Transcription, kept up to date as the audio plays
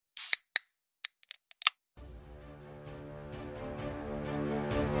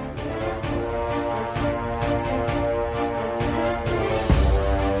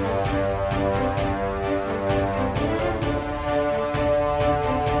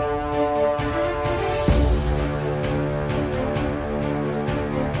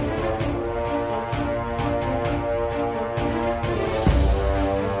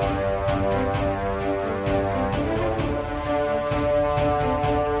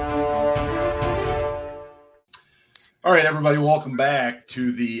All right, everybody, welcome back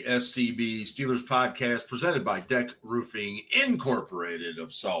to the SCB Steelers podcast presented by Deck Roofing Incorporated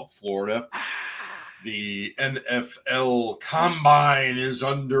of South Florida. The NFL Combine is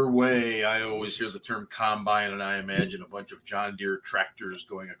underway. I always hear the term combine, and I imagine a bunch of John Deere tractors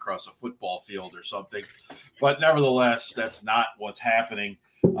going across a football field or something. But nevertheless, that's not what's happening.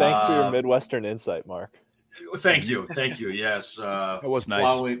 Thanks for your Midwestern insight, Mark. Thank you. Yes. That was nice.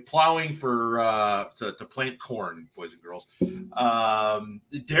 Plowing for to plant corn, boys and girls.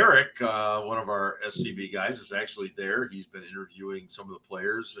 Derek, one of our SCB guys, is actually there. He's been interviewing some of the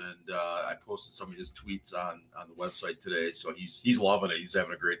players, and I posted some of his tweets on the website today. So he's loving it. He's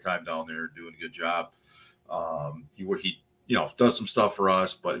having a great time down there, doing a good job. He does some stuff for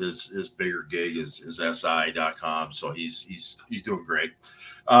us, but his bigger gig is SI.com. So he's doing great.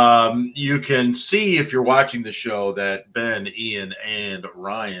 You can see if you're watching the show that Ben, Ian, and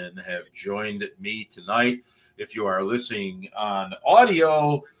Ryan have joined me tonight. If you are listening on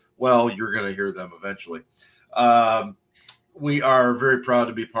audio, well, you're going to hear them eventually. We are very proud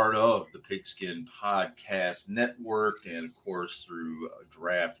to be part of the Pigskin Podcast Network and, of course, through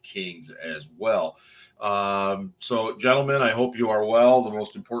DraftKings as well. So, gentlemen, I hope you are well. The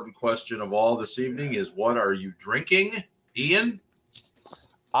most important question of all this evening is, what are you drinking? Ian?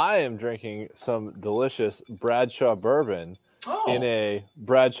 I am drinking some delicious Bradshaw bourbon in a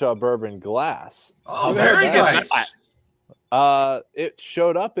Bradshaw bourbon glass. Oh, very nice. It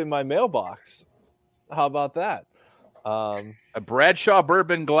showed up in my mailbox. How about that? A Bradshaw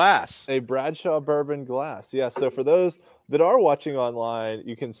bourbon glass. A Bradshaw bourbon glass. Yeah. So for those that are watching online,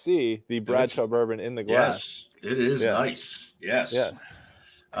 you can see the Bradshaw bourbon in the glass. Yes, it is nice. Yes.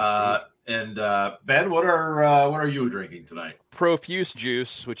 And Ben, what are you drinking tonight? Profuse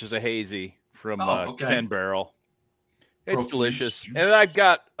juice, which is a hazy from 10 Barrel. It's Profuse delicious. juice. And I've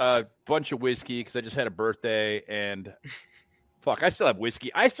got a bunch of whiskey because I just had a birthday, and I still have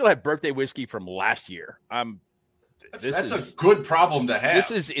whiskey. I still have birthday whiskey from last year. That's a good problem to have.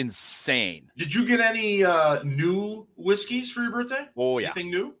 This is insane. Did you get any new whiskeys for your birthday? Oh yeah. Anything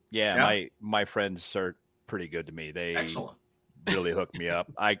new? Yeah. My friends are pretty good to me. They Excellent. Really hooked me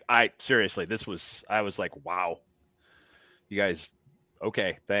up. I seriously, I was like, wow, you guys,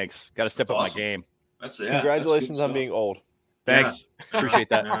 okay, thanks. Got to step up awesome. My game. Congratulations on being old. Thanks. Yeah. Appreciate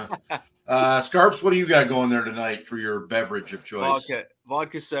that. Scarps, what do you got going there tonight for your beverage of choice?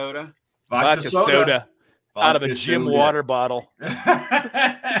 Vodka soda. Vodka soda. Out of a gym water bottle.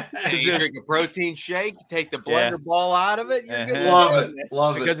 You drink a protein shake, you take the blender ball out of it. You're good.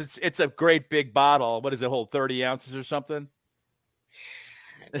 Love it. Because it's a great big bottle. What does it hold? 30 ounces or something?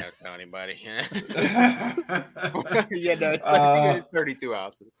 Don't tell anybody. It's 32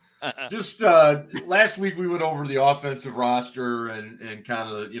 ounces. Just last week we went over the offensive roster and kind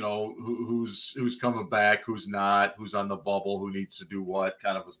of who's coming back, who's not, who's on the bubble, who needs to do what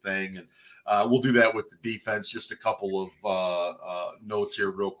kind of a thing, and we'll do that with the defense. Just a couple of notes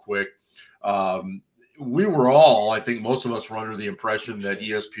here, real quick. We were all, I think, most of us were under the impression that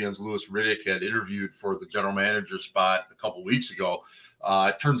ESPN's Louis Riddick had interviewed for the general manager spot a couple weeks ago.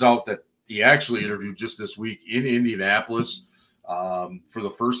 It turns out that he actually interviewed just this week in Indianapolis for the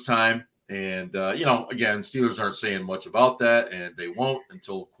first time. And, again, Steelers aren't saying much about that, and they won't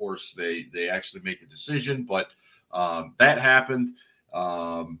until, of course, they actually make a decision. But that happened.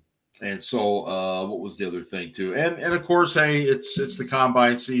 And so what was the other thing, too? And of course, hey, it's the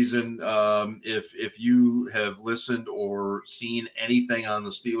combine season. If you have listened or seen anything on the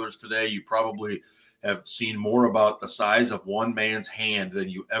Steelers today, you probably – have seen more about the size of one man's hand than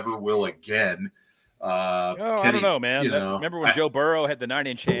you ever will again. I don't know, man. Remember when Joe Burrow had the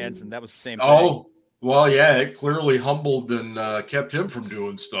 9-inch hands, and that was the same thing? Oh, well, yeah, it clearly humbled and kept him from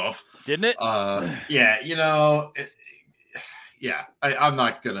doing stuff. Didn't it? We're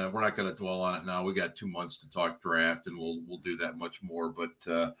not gonna dwell on it now. We got 2 months to talk draft, and we'll do that much more.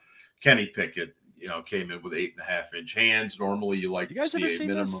 But Kenny Pickett, came in with 8.5-inch hands. Normally, you like to see a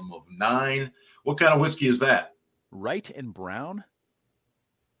minimum of 9. What kind of whiskey is that? Wright and Brown?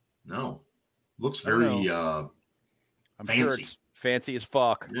 No, looks very I'm fancy. Sure it's fancy as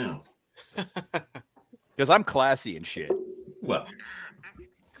fuck. Yeah, because I'm classy and shit. Well,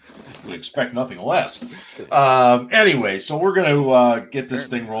 we expect nothing less. Anyway, so we're going to get this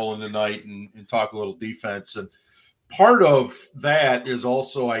thing rolling tonight and talk a little defense. And part of that is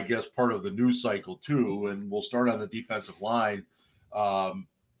also, I guess, part of the news cycle too. And we'll start on the defensive line.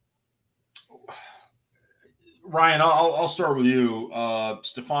 Ryan, I'll start with you.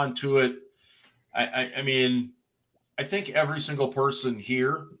 Stephon Tuitt. I mean, I think every single person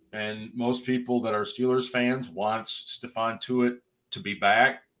here and most people that are Steelers fans wants Stephon Tuitt to be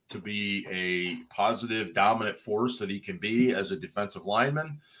back, to be a positive, dominant force that he can be as a defensive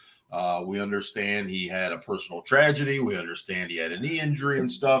lineman. We understand he had a personal tragedy. We understand he had a knee injury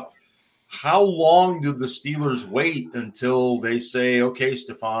and stuff. How long do the Steelers wait until they say, okay,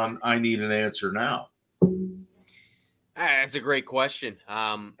 Stephon, I need an answer now? That's a great question.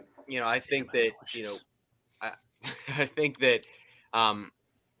 I think that, I think that,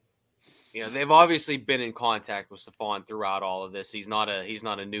 they've obviously been in contact with Stephon throughout all of this. He's not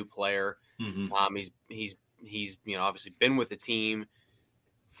a new player. Mm-hmm. He's obviously been with the team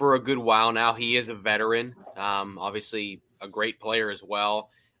for a good while now. He is a veteran, obviously a great player as well.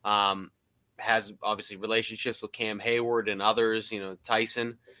 Has obviously relationships with Cam Hayward and others,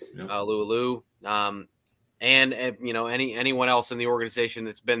 Tyson, Lulu, and anyone else in the organization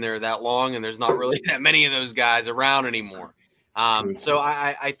that's been there that long. And there's not really that many of those guys around anymore. So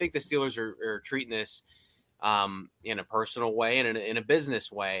I think the Steelers are treating this in a personal way and in a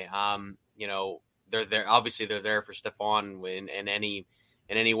business way. They're there. Obviously, they're there for Stephon in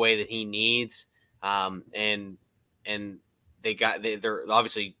any way that he needs. And they're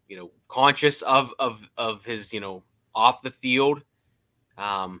obviously conscious of his off the field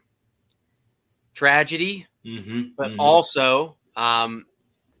tragedy, but also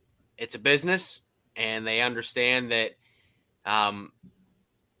it's a business, and they understand that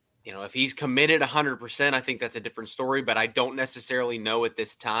if he's committed 100%, I think that's a different story. But I don't necessarily know at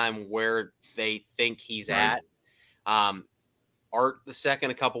this time where they think he's at. Art II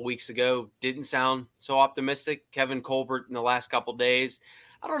a couple weeks ago didn't sound so optimistic. Kevin Colbert in the last couple days,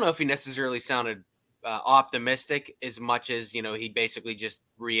 I don't know if he necessarily sounded optimistic as much as he basically just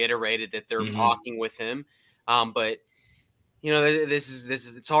reiterated that they're talking with him. But this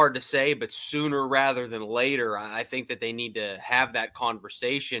is it's hard to say, but sooner rather than later, I think that they need to have that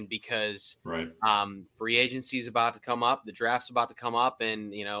conversation because free agency is about to come up, the draft's about to come up,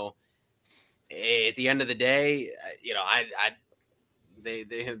 and at the end of the day, They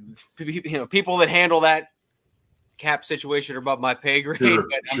people that handle that cap situation are above my pay grade,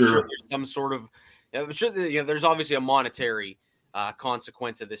 but I'm sure there's some sort of there's obviously a monetary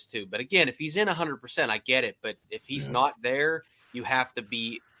consequence of this too. But again, if he's in 100%, I get it. But if he's not there, you have to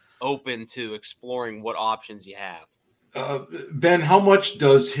be open to exploring what options you have. Ben, how much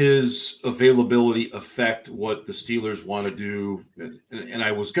does his availability affect what the Steelers want to do? And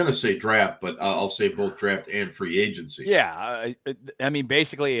I was going to say draft, but I'll say both draft and free agency. Yeah. I mean,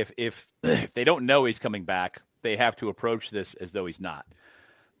 basically, if they don't know he's coming back, they have to approach this as though he's not.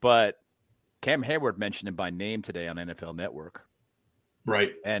 But Cam Hayward mentioned him by name today on NFL Network.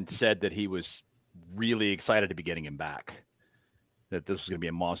 Right. And said that he was really excited to be getting him back, that this was going to be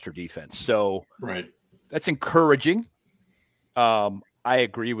a monster defense. So that's encouraging. I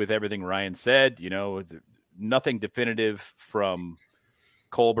agree with everything Ryan said. Nothing definitive from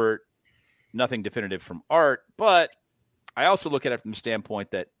Colbert, nothing definitive from Art. But I also look at it from the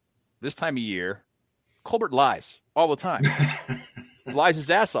standpoint that this time of year, Colbert lies all the time. Lies his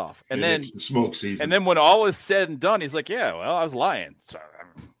ass off. And then it's the smoke season. And then when all is said and done, he's like, yeah, well, I was lying. So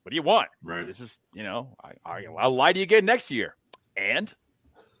what do you want? Right. This is, I'll lie to you again next year. And,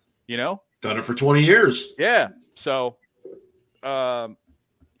 done it for 20 years. Yeah. So,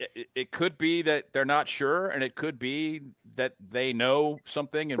 it could be that they're not sure, and it could be that they know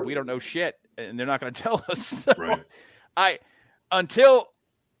something and we don't know shit, and they're not going to tell us. So right. Until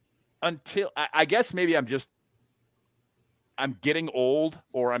I guess maybe I'm getting old,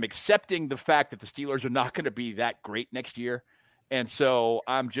 or I'm accepting the fact that the Steelers are not going to be that great next year. And so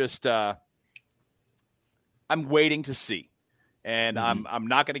I'm just, I'm waiting to see. And I'm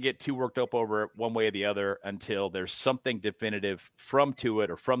not going to get too worked up over it one way or the other until there's something definitive from Tuitt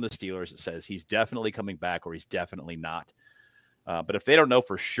or from the Steelers that says he's definitely coming back or he's definitely not. But if they don't know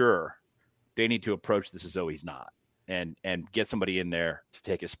for sure, they need to approach this as though he's not, and get somebody in there to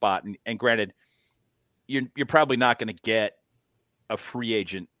take his spot. And granted, you're probably not going to get a free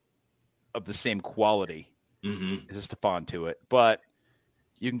agent of the same quality as a Stephon Tuitt, but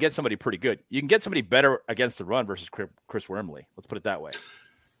you can get somebody pretty good. You can get somebody better against the run versus Chris Wormley. Let's put it that way.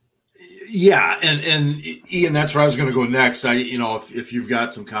 Yeah, and Ian, that's where I was going to go next. If you've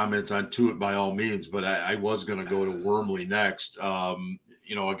got some comments on Tuitt, by all means, but I was going to go to Wormley next. A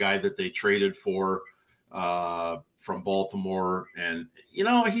guy that they traded for from Baltimore, and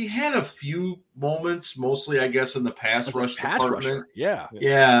he had a few moments, mostly I guess in the pass rush department. Rusher.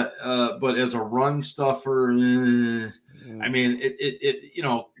 Yeah. But as a run stuffer. I mean,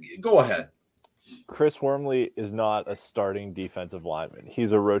 go ahead. Chris Wormley is not a starting defensive lineman.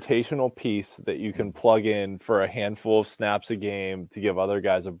 He's a rotational piece that you can plug in for a handful of snaps a game to give other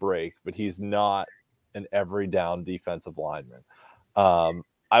guys a break, but he's not an every down defensive lineman.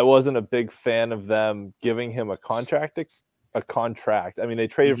 I wasn't a big fan of them giving him a contract. I mean, they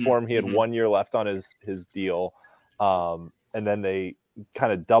traded for him. He had 1 year left on his deal. And then they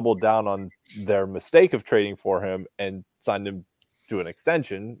kind of doubled down on their mistake of trading for him and signed him to an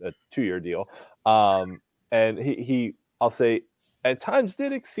extension, a 2-year deal. And he, I'll say, at times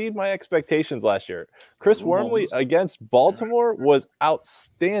did exceed my expectations last year. Chris Wormley against Baltimore was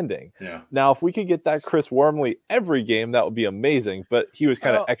outstanding. Yeah. Now, if we could get that Chris Wormley every game, that would be amazing. But he was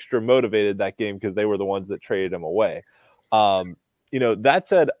kind of extra motivated that game because they were the ones that traded him away. That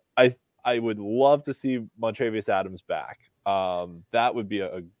said, I would love to see Montravius Adams back. That would be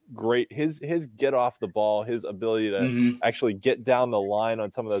a great his get off the ball, his ability to actually get down the line on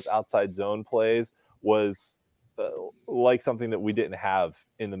some of those outside zone plays was like something that we didn't have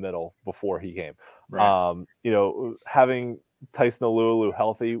in the middle before he came. Right. Having Tyson Alualu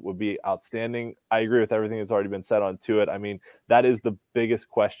healthy would be outstanding. I agree with everything that's already been said on Tuitt. I mean, that is the biggest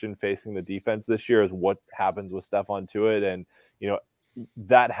question facing the defense this year is what happens with Stephon Tuitt. And,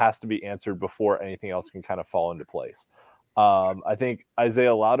 that has to be answered before anything else can kind of fall into place. I think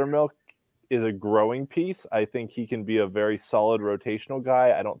Isaiah Loudermilk is a growing piece. I think he can be a very solid rotational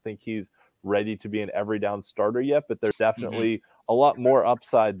guy. I don't think he's ready to be an every down starter yet, but there's definitely a lot more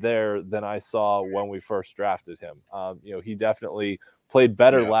upside there than I saw when we first drafted him. He definitely played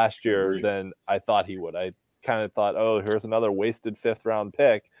better last year than I thought he would. I kind of thought, here's another wasted 5th round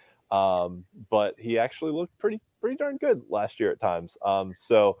pick. But he actually looked pretty darn good last year at times.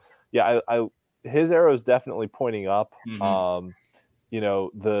 His arrow is definitely pointing up.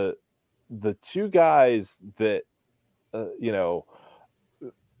 The two guys that,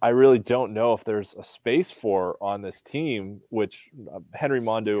 I really don't know if there's a space for on this team, which Henry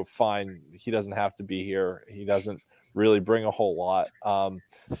Mondeau, fine. He doesn't have to be here. He doesn't really bring a whole lot.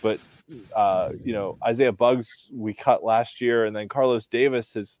 But Isaiah Buggs, we cut last year, and then Carlos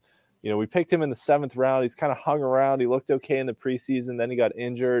Davis has, we picked him in the 7th round. He's kind of hung around. He looked okay in the preseason. Then he got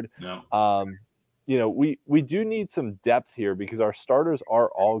injured. No. We do need some depth here because our starters are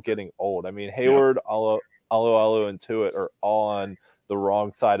all getting old. I mean, Hayward, Alualu, and Tuitt are all on the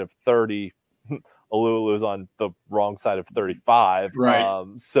wrong side of 30. Alualu's on the wrong side of 35. Right.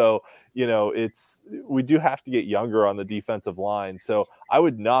 We do have to get younger on the defensive line. So I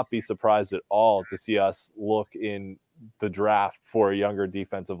would not be surprised at all to see us look in the draft for a younger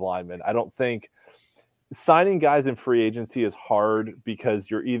defensive lineman. I don't think signing guys in free agency is hard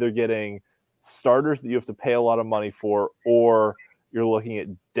because you're either getting starters that you have to pay a lot of money for, or you're looking at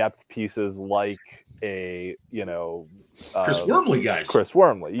depth pieces like Chris Wormley guys. Chris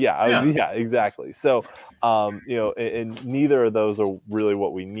Wormley. Yeah, exactly. So, and neither of those are really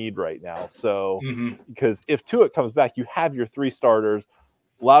what we need right now. So, because if Tuitt comes back, you have your 3 starters.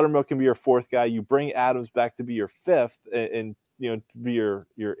 Loudermilk can be your 4th guy. You bring Adams back to be your 5th and to be your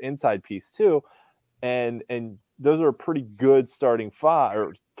inside piece too. And those are pretty good starting 5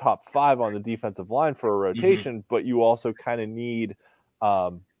 or top 5 on the defensive line for a rotation, but you also kind of need,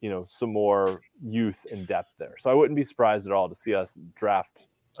 some more youth and depth there. So I wouldn't be surprised at all to see us draft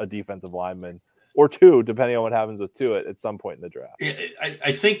a defensive lineman or 2, depending on what happens with Tuitt at some point in the draft.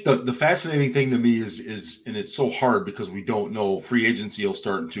 I think the fascinating thing to me is, and it's so hard because we don't know, free agency will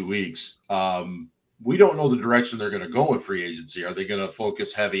start in 2 weeks. We don't know the direction they're going to go in free agency. Are they going to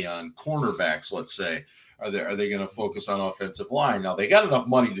focus heavy on cornerbacks, let's say? Are they going to focus on offensive line? Now, they got enough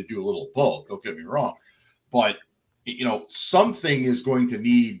money to do a little both, don't get me wrong. But, something is going to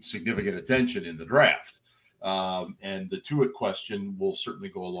need significant attention in the draft. And the Tuitt question will certainly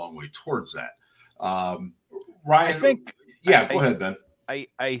go a long way towards that. Ryan, I think. Yeah, go ahead, Ben.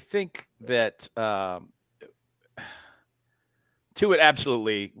 I think that Tuitt,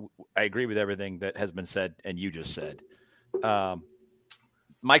 absolutely. I agree with everything that has been said and you just said.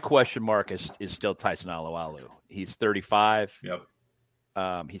 My question mark is still Tyson Alualu. He's 35. Yep.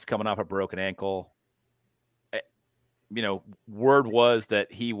 He's coming off a broken ankle. Word was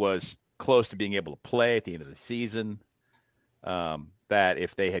that he was close to being able to play at the end of the season. That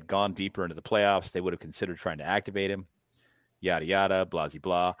if they had gone deeper into the playoffs, they would have considered trying to activate him. Yada, yada, blah, blah,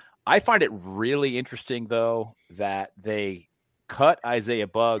 blah. I find it really interesting, though, that they cut Isaiah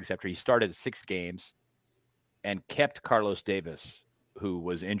Buggs after he started 6 games and kept Carlos Davis, who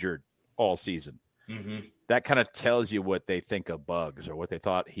was injured all season. That kind of tells you what they think of Buggs or what they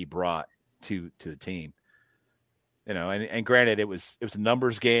thought he brought to the team. And granted, it was a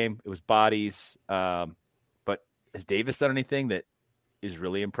numbers game. It was bodies. But has Davis done anything that is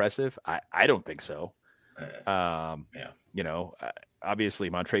really impressive? I don't think so. Obviously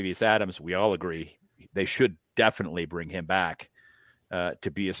Montravius Adams, we all agree they should definitely bring him back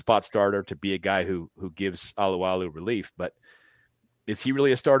to be a spot starter, to be a guy who gives Alualu relief. But Is he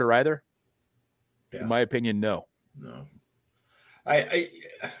really a starter either? Yeah. In my opinion, no. No. I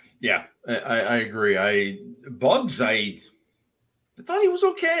agree. Bugs, I thought he was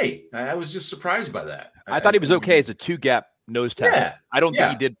okay. I was just surprised by that. I thought he was okay as a 2-gap nose tackle. Yeah, I don't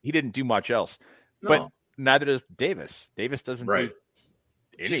think he didn't do much else. No. But neither does Davis. Davis doesn't do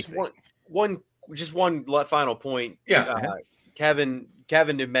anything. Just one final point. Yeah. Kevin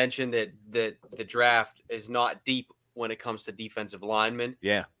did mention that the draft is not deep when it comes to defensive linemen.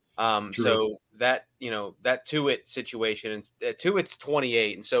 Yeah. So that that Tuitt situation, and Tuitt's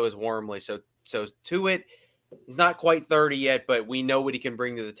 28, and so is Wormley. So Tuitt, he's not quite 30 yet, but we know what he can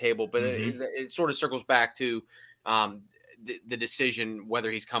bring to the table. But it sort of circles back to the decision whether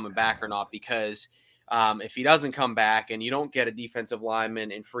he's coming back or not, because if he doesn't come back and you don't get a defensive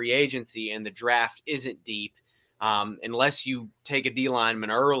lineman in free agency and the draft isn't deep, unless you take a D lineman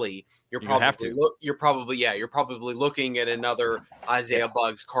early, you're probably looking at another Isaiah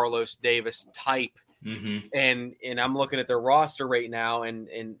Buggs, Carlos Davis type. And I'm looking at their roster right now, and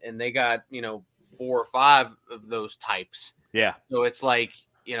they got 4 or 5 of those types. Yeah. So it's like,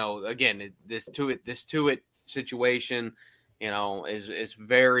 again, this Tuitt situation, is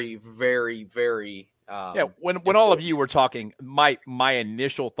very, very, very. When all of you were talking, my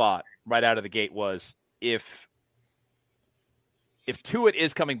initial thought right out of the gate was if Tuitt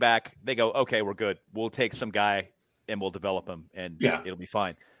is coming back, they go, okay, we're good. We'll take some guy and we'll develop him, and it'll be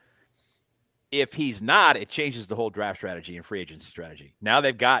fine. If he's not, it changes the whole draft strategy and free agency strategy. Now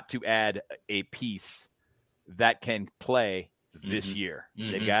they've got to add a piece that can play this year.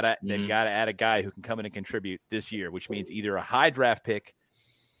 They've got to add a guy who can come in and contribute this year, which means either a high draft pick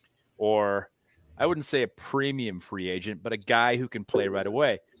or I wouldn't say a premium free agent, but a guy who can play right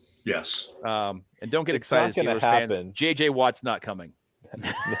away. Yes. And don't get excited, Steelers fans. J.J. Watt's not coming.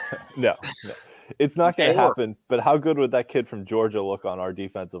 No. It's not going to happen. But how good would that kid from Georgia look on our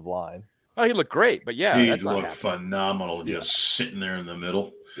defensive line? Oh, he looked great, but he that's looked phenomenal, just sitting there in the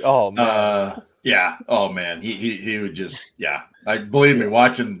middle. Oh man, Oh man, he would just I believe me,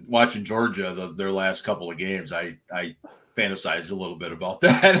 watching Georgia their last couple of games, I fantasized a little bit about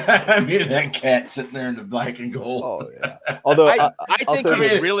that. I mean, that cat sitting there in the black and gold. Oh yeah. Although I think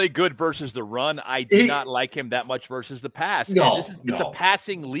he's really good versus the run. I do not like him that much versus the pass. No, it's a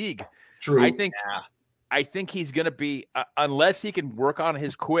passing league. True. I think he's going to be, unless he can work on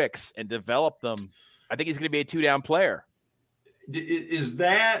his quicks and develop them, I think he's going to be a 2-down player. Is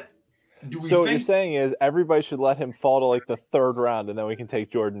that? What you're saying is everybody should let him fall to like the 3rd round, and then we can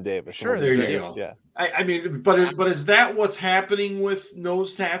take Jordan Davis. Sure, there you go. Yeah. I mean, but is that what's happening with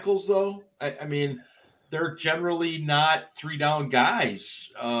nose tackles though? I mean, they're generally not 3-down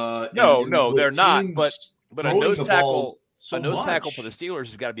guys. No, they're not. But a nose tackle. Tackle for the Steelers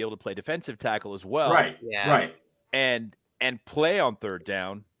has got to be able to play defensive tackle as well. Right. Yeah. Right. And play on 3rd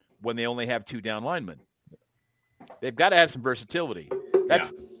down when they only have 2 down linemen. They've got to have some versatility.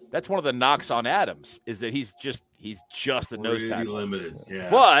 That's one of the knocks on Adams, is that he's just a nose tackle. Limited.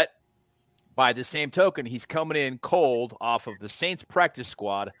 Yeah. But by the same token, he's coming in cold off of the Saints practice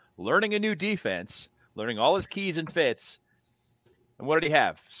squad, learning a new defense, learning all his keys and fits. And what did he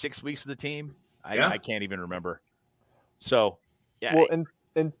have? 6 weeks with the team? I can't even remember. So, yeah. Well,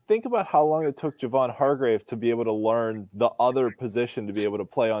 and think about how long it took Javon Hargrave to be able to learn the other position to be able to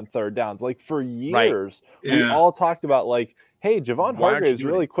play on 3rd downs. Like for years, we all talked about like, hey, Javon Hargrave's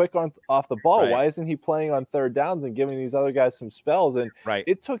really quick off the ball. Right. Why isn't he playing on 3rd downs and giving these other guys some spells? And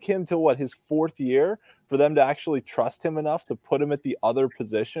it took him to his 4th year for them to actually trust him enough to put him at the other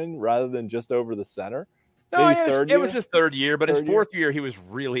position rather than just over the center. No, it was his 3rd year, but his 4th year he was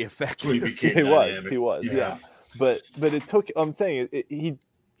really effective. He was. Yeah. But it took. I'm saying it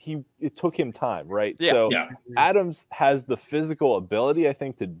took him time, right? Yeah. So Adams has the physical ability, I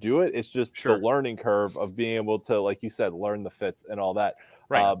think, to do it. It's just the learning curve of being able to, like you said, learn the fits and all that.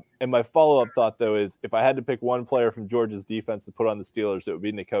 Right. And my follow-up thought, though, is if I had to pick one player from Georgia's defense to put on the Steelers, it would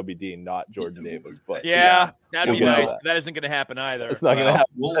be Nakobe Dean, not Jordan Davis. But that'd be nice. That isn't going to happen either. It's not going to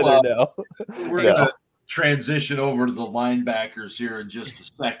happen. No. We're going to transition over to the linebackers here in just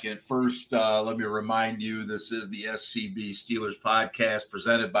a second. First, let me remind you, this is the SCB Steelers podcast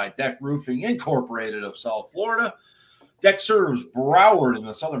presented by Deck Roofing Incorporated of South Florida. Deck serves Broward and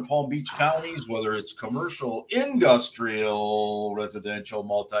the Southern Palm Beach counties, whether it's commercial, industrial, residential,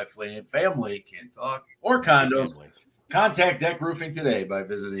 multi-family, can't talk, or condos. Contact Deck Roofing today by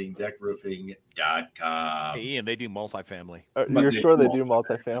visiting deckroofing.com. Hey, Ian, they do multifamily. You're sure they do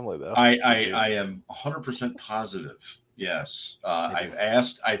multifamily, though? I am 100% positive. Yes. I've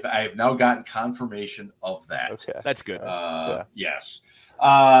asked. I've now gotten confirmation of that. Okay. That's good. Yes.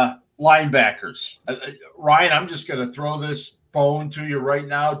 Linebackers. Ryan, I'm just going to throw this phone to you right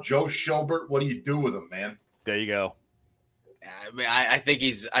now. Joe Schobert, what do you do with him, man? There you go. I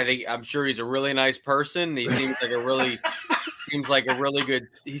mean, I'm sure he's a really nice person. He seems like a really good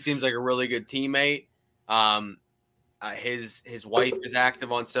teammate. His wife is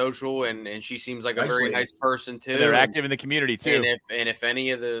active on social, and she seems like a very nice person too. And they're active in the community too. And if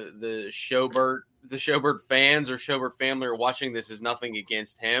any of the Schobert fans or Schobert family are watching, this is nothing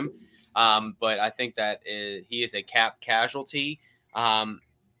against him, but I think that he is a cap casualty.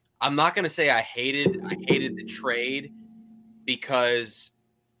 I'm not going to say I hated the trade because.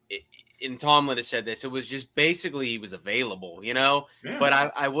 And Tomlin has said this, it was just basically he was available, Yeah. But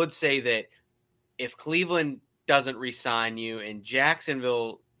I would say that if Cleveland doesn't re-sign you and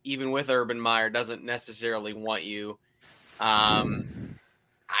Jacksonville, even with Urban Meyer, doesn't necessarily want you, I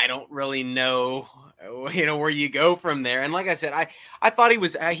don't really know, where you go from there. And like I said, I thought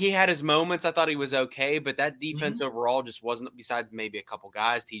he had his moments. I thought he was okay, but that defense overall just wasn't, besides maybe a couple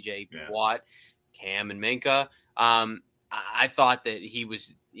guys, TJ Watt, Cam, and Minka. I thought that he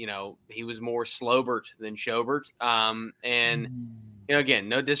was more Slobert than Schobert. Again,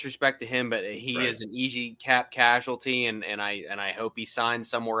 no disrespect to him, but he is an easy cap casualty, and I hope he signs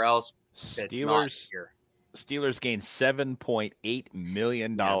somewhere else. Steelers gained $7.8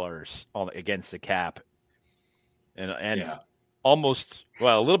 million against the cap, and almost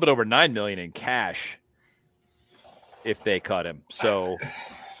a little bit over $9 million in cash if they cut him. So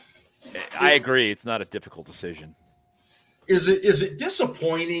I agree, it's not a difficult decision. Is it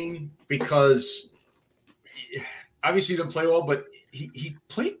disappointing because obviously he didn't play well, but he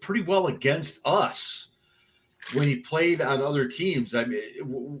played pretty well against us when he played on other teams? I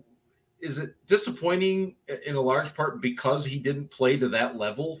mean, is it disappointing in a large part because he didn't play to that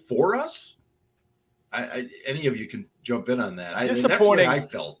level for us? Any of you can jump in on that. That's what I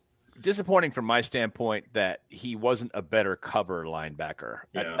felt. Disappointing from my standpoint that he wasn't a better cover linebacker.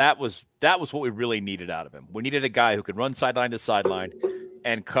 Yeah. That was what we really needed out of him. We needed a guy who could run sideline to sideline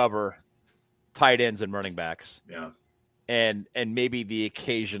and cover tight ends and running backs. Yeah. And maybe the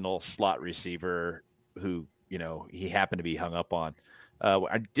occasional slot receiver who, he happened to be hung up on.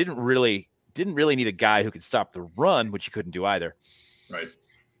 I didn't really need a guy who could stop the run, which he couldn't do either. Right.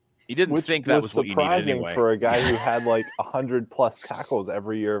 You didn't think that was what you needed anyway. For a guy who had like 100+ tackles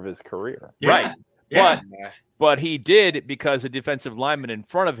every year of his career. Yeah. Right. Yeah. But he did because a defensive lineman in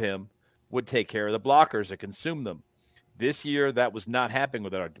front of him would take care of the blockers and consume them. This year, that was not happening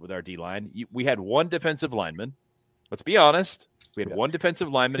with our D-line. We had one defensive lineman. Let's be honest. We had one defensive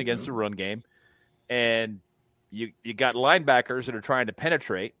lineman against the run game. And you got linebackers that are trying to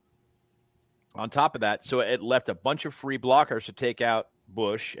penetrate on top of that. So it left a bunch of free blockers to take out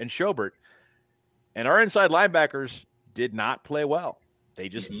Bush and Schobert, and our inside linebackers did not play well. They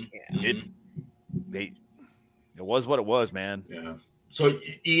just didn't. It was what it was, man. Yeah. So,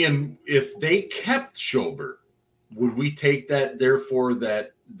 Ian, if they kept Schobert, would we take that? Therefore,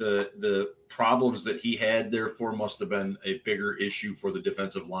 that the problems that he had, therefore, must have been a bigger issue for the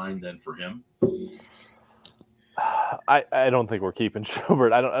defensive line than for him. I don't think we're keeping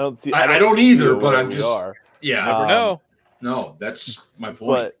Schobert. I don't see. I don't either. But I'm just. Yeah. Never know. No, that's my point.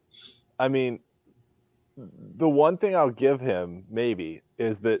 But, I mean, the one thing I'll give him maybe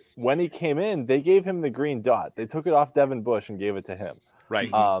is that when he came in, they gave him the green dot. They took it off Devin Bush and gave it to him. Right.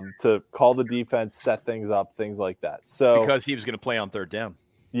 To call the defense, set things up, things like that. So because he was going to play on third down.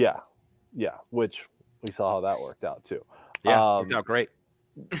 Yeah. Yeah. Which we saw how that worked out too. Yeah. Worked out great.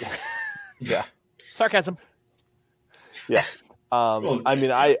 Yeah. Sarcasm. Yeah. I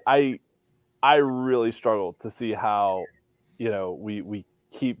mean, I really struggle to see how, we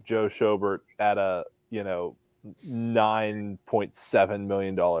keep Joe Schobert at a, $9.7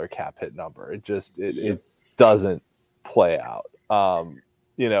 million cap hit number. It just, it doesn't play out.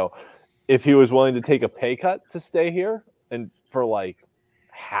 If he was willing to take a pay cut to stay here and for like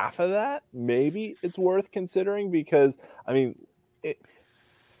half of that, maybe it's worth considering because, I mean,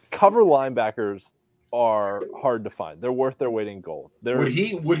 cover linebackers are hard to find. They're worth their weight in gold. Would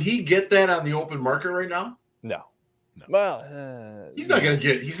he get that on the open market right now? No. Well, he's not going to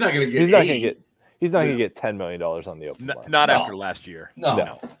get. He's not going to get. He's not going to get $10 million on the open market. Not after last year.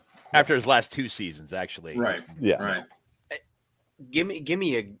 No. After his last 2 seasons, actually. Right. Yeah. Right. Give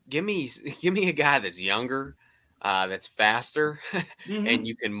me a guy that's younger, that's faster, and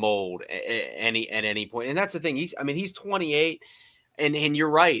you can mold at any point. And that's the thing. He's 28, and you're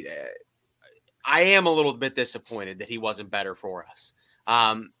right. I am a little bit disappointed that he wasn't better for us.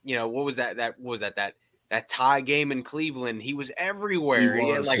 What was that? What was that tie game in Cleveland? He was everywhere. He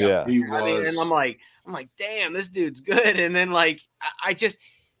was. And I'm like, damn, this dude's good. And then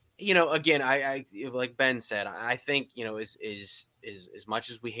again, I like Ben said, I think, is as much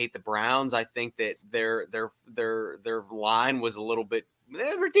as we hate the Browns, I think that their line was a little bit.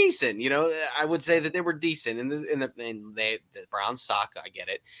 They were decent, I would say that they were decent, and the Browns suck. I get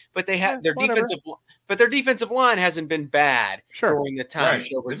it, but they had their defensive line hasn't been bad during the time.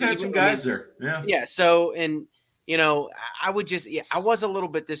 Right. They've had some guys there, yeah. So, and I would just, I was a little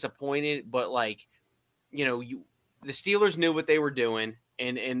bit disappointed, but like, the Steelers knew what they were doing,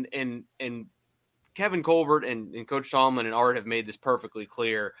 and Kevin Colbert and Coach Tomlin and Art have made this perfectly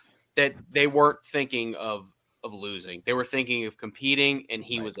clear that they weren't thinking of losing. They were thinking of competing, and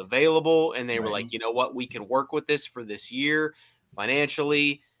he was available, and they were like, you know what, we can work with this for this year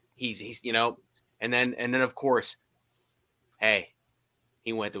financially. He's and then of course, hey,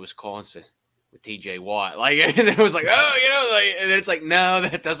 he went to Wisconsin with TJ Watt. Like, and it was like, and it's like, no,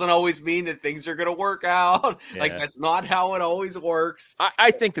 that doesn't always mean that things are going to work out. Yeah. Like, that's not how it always works.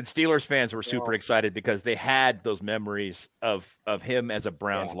 I think that Steelers fans were super excited because they had those memories of him as a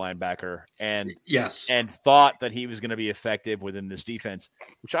Browns linebacker and thought that he was going to be effective within this defense,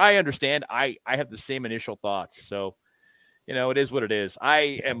 which I understand. I have the same initial thoughts. So, it is what it is.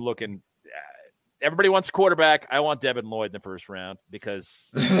 I am looking. Everybody wants a quarterback. I want Devin Lloyd in the first round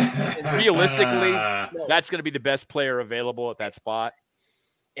because realistically, that's going to be the best player available at that spot.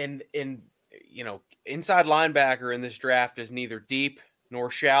 And inside linebacker in this draft is neither deep nor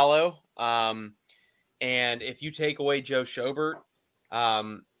shallow. And if you take away Joe Schobert,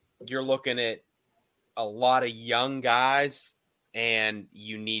 you're looking at a lot of young guys, and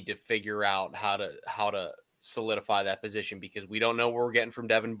you need to figure out how to solidify that position because we don't know what we're getting from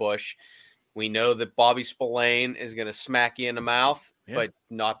Devin Bush. We know that Bobby Spillane is going to smack you in the mouth, but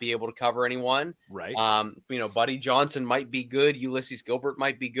not be able to cover anyone. Right. Buddy Johnson might be good. Ulysses Gilbert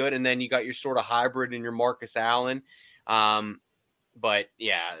might be good. And then you got your sort of hybrid in your Marcus Allen. But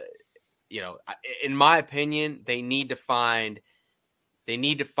yeah, in my opinion, they need to find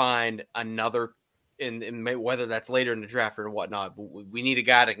another, and whether that's later in the draft or whatnot, but we need a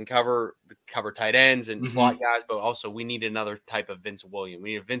guy that can cover tight ends and slot guys, but also we need another type of Vince Williams.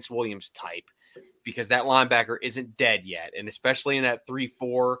 We need a Vince Williams type because that linebacker isn't dead yet. And especially in that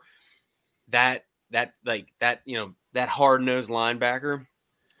 3-4, that hard-nosed linebacker.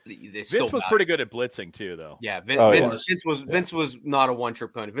 Vince was pretty good at blitzing too, though. Yeah. Vince was not a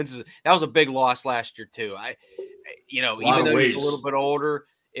one-trick pony. That was a big loss last year too. Even though he's a little bit older,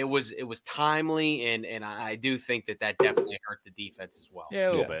 it was timely, and I do think that definitely hurt the defense as well. Yeah,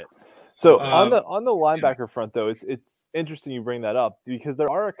 a little bit. So on the linebacker front, though, it's interesting you bring that up because there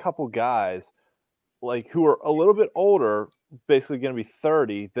are a couple guys like who are a little bit older, basically going to be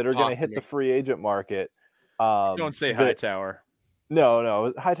 30, that are going to hit the free agent market. Don't say Hightower.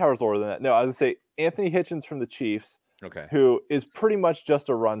 No, Hightower's older than that. No, I was going to say Anthony Hitchens from the Chiefs, who is pretty much just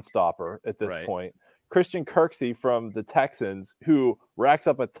a run stopper at this point. Christian Kirksey from the Texans, who racks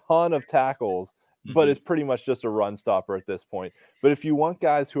up a ton of tackles, but is pretty much just a run stopper at this point. But if you want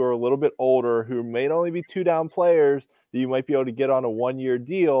guys who are a little bit older, who may only be 2-down players that you might be able to get on a 1-year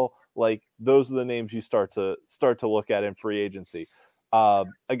deal, like those are the names you start to look at in free agency. A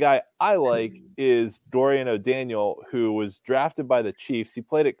guy I like is Dorian O'Daniel, who was drafted by the Chiefs. He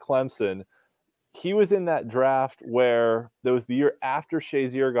played at Clemson. He was in that draft where there was the year after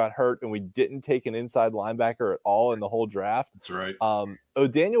Shazier got hurt and we didn't take an inside linebacker at all in the whole draft. That's right.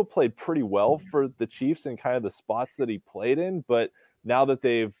 O'Daniel played pretty well for the Chiefs in kind of the spots that he played in, but now that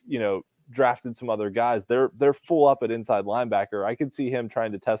they've, drafted some other guys, they're full up at inside linebacker. I could see him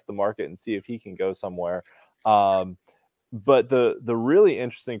trying to test the market and see if he can go somewhere. But the really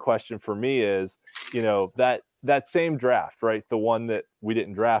interesting question for me is, that same draft, right? The one that we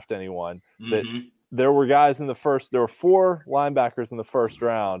didn't draft anyone, that there were guys in there were 4 linebackers in the first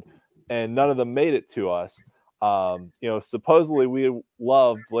round and none of them made it to us. Supposedly we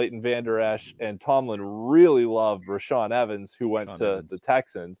loved Leighton Vander Esch and Tomlin really loved Rashaan Evans, who went to the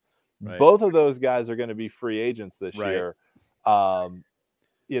Texans. Right. Both of those guys are going to be free agents this year. Vander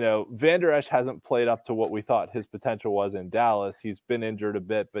Esch hasn't played up to what we thought his potential was in Dallas. He's been injured a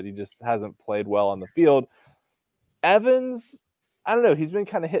bit, but he just hasn't played well on the field. Evans, I don't know. He's been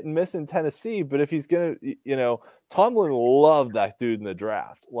kind of hit and miss in Tennessee, but if he's going to, Tomlin loved that dude in the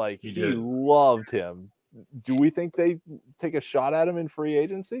draft. Like he loved him. Do we think they take a shot at him in free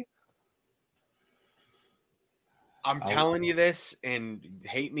agency? I'm telling you this, and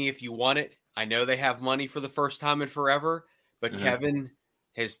hate me if you want it. I know they have money for the first time in forever, but Kevin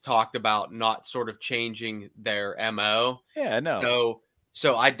has talked about not sort of changing their MO. Yeah, no.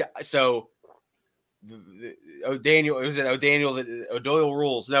 So O'Daniel, it was an O'Daniel that O'Doyle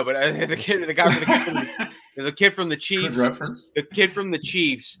rules. No, but the kid from the Chiefs. Good reference. The kid from the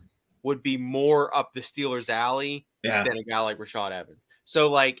Chiefs would be more up the Steelers' alley than a guy like Rashad Evans. So,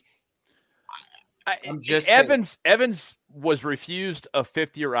 like, I'm just Evans was refused a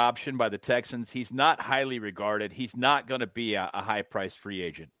fifth-year option by the Texans. He's not highly regarded. He's not going to be a high-priced free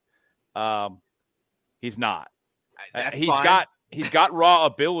agent. He's not. He's got raw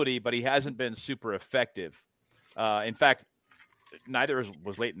ability, but he hasn't been super effective. In fact, neither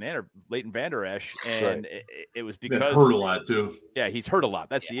was Leighton Vander Esch, and it was because he hurt a lot too. Yeah, he's hurt a lot.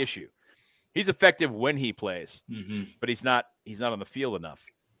 That's the issue. He's effective when he plays, but he's not on the field enough.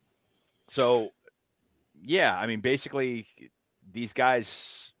 So, yeah, I mean, basically, these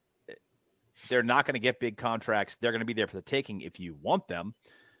guys, they're not going to get big contracts. They're going to be there for the taking if you want them,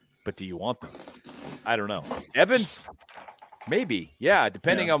 but do you want them? I don't know. Evans, maybe, yeah,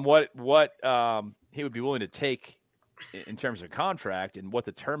 depending on what he would be willing to take in terms of contract and what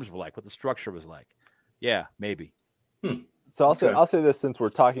the terms were like, what the structure was like. Yeah, maybe. So I'll say this, since we're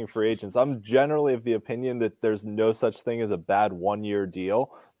talking free agents, I'm generally of the opinion that there's no such thing as a bad 1-year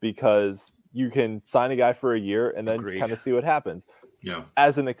deal, because you can sign a guy for a year and then kind of see what happens. Yeah.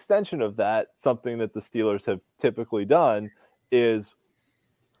 As an extension of that, something that the Steelers have typically done is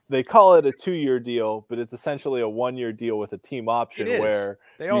they call it a 2-year deal, but it's essentially a 1-year deal with a team option where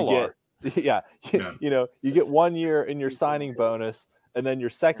they all are. Yeah. You know, you get 1 year in your signing bonus, and then your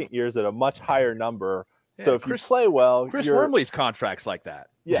second year is at a much higher number. Yeah, so if you play well, Chris Wormley's contract's like that.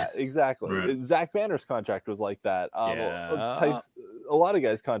 Yeah, exactly. Right. Zach Banner's contract was like that. A lot of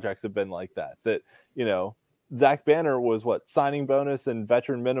guys' contracts have been like that. That, you know, Zach Banner was signing bonus and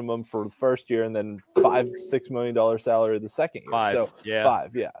veteran minimum for the first year, and then $5-6 million salary the second year.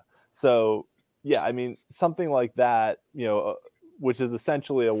 Five. So yeah, I mean, something like that, you know, which is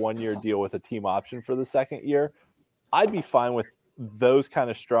essentially a 1-year deal with a team option for the second year. I'd be fine with those kind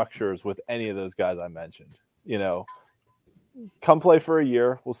of structures with any of those guys I mentioned. You know, come play for a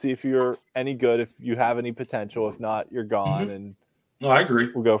year. We'll see if you're any good, if you have any potential. If not, you're gone. And no, I agree.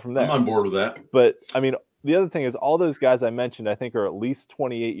 We'll go from there. I'm on board with that. But I mean, the other thing is all those guys I mentioned, I think, are at least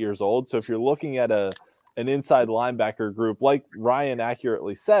 28 years old. So if you're looking at an inside linebacker group, like Ryan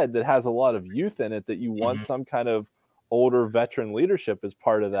accurately said, that has a lot of youth in it, that you want some kind of older veteran leadership as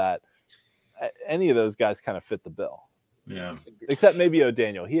part of that, any of those guys kind of fit the bill. Yeah. Except maybe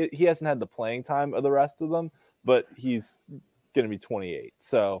O'Daniel. He hasn't had the playing time of the rest of them, but he's going to be 28.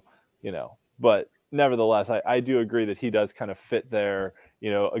 So, you know, but nevertheless, I do agree that he does kind of fit there.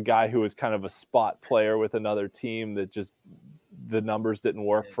 You know, a guy who was kind of a spot player with another team that just the numbers didn't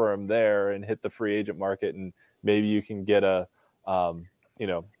work for him there, and hit the free agent market, and maybe you can get you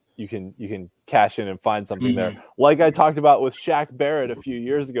know, you can cash in and find something there. Like I talked about with Shaq Barrett a few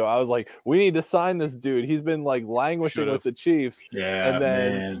years ago. I was like, we need to sign this dude. He's been like languishing with the Chiefs. Yeah, and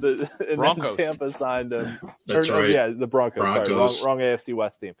then Broncos. Then Tampa signed him. That's right. Yeah, the Broncos. Sorry, wrong AFC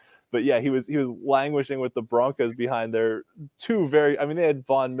West team. But yeah, he was languishing with the Broncos behind their two very. I mean, they had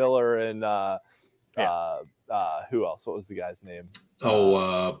Von Miller and who else? What was the guy's name?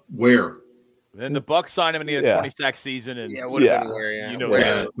 Where? Then the Bucs signed him, and he had a 20 sack season. And it would have been where, you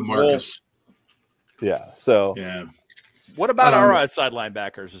know, Marcus. Yeah. So yeah. What about our outside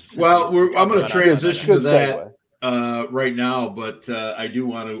linebackers? Well, I'm going to transition to that right now, but I do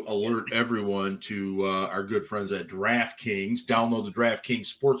want to alert everyone to our good friends at DraftKings. Download the DraftKings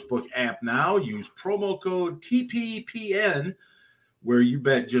Sportsbook app now. Use promo code TPPN, where you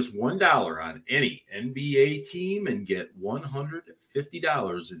bet just $1 on any NBA team and get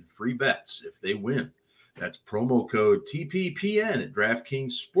 $150 in free bets if they win. That's promo code TPPN at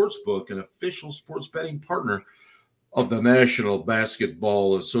DraftKings Sportsbook, an official sports betting partner of the National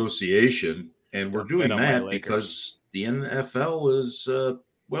Basketball Association. And we're doing that because the NFL is,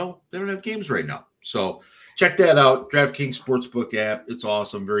 they don't have games right now. So check that out. DraftKings Sportsbook app. It's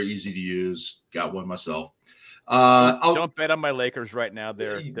awesome. Very easy to use. Got one myself. Don't bet on my Lakers right now.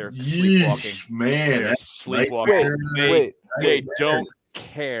 They're sleepwalking. Man, they're sleepwalking. They don't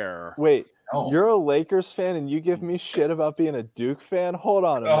care. Wait. Oh. You're a Lakers fan and you give me shit about being a Duke fan? Hold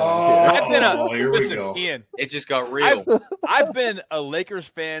on a minute here we listen, go. Ian, it just got real. I've been a Lakers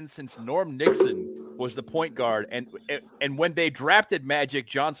fan since Norm Nixon was the point guard, and when they drafted Magic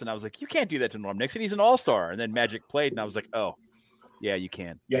Johnson, I was like, you can't do that to Norm Nixon. He's an all-star. And then Magic played, and I was like, oh, yeah, you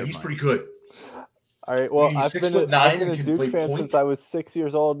can. Yeah, Never he's mind. pretty good. All right. Well, I've been a can Duke play fan point. since I was 6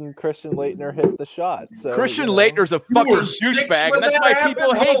 years old, and Christian Laettner hit the shot. So Christian Laettner's a fucking douchebag, and that's why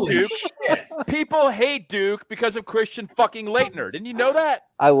people hate Holy Duke. shit. People hate Duke because of Christian fucking Laettner. Didn't you know that?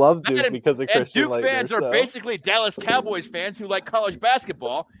 I love Duke because of and Christian Duke Laettner. fans are basically Dallas Cowboys fans who like college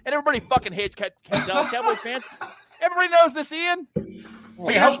basketball, and everybody fucking hates Dallas Cowboys fans. Everybody knows this, Ian.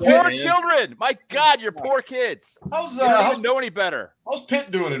 Hey, how's Poor Pitt? children. My God, you're poor kids. How's You don't even know any better. how's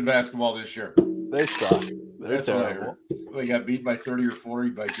Pitt doing in basketball this year? They suck. They're That's what I terrible. heard. They got beat by 30 or 40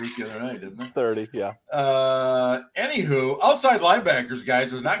 by Duke the other night, didn't they? 30, yeah. Anywho, outside linebackers,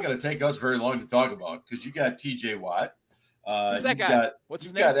 guys, is not going to take us very long to talk about because you got T.J. Watt. Who's that guy? What's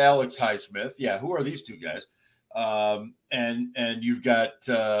his name? Got Alex Highsmith. Yeah, who are these two guys? And you've got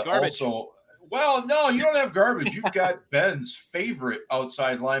Garbage. also. Well, no, you don't have garbage. You've got Ben's favorite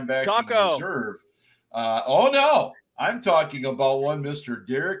outside linebacker Taco. reserve. Oh no, I'm talking about one Mr.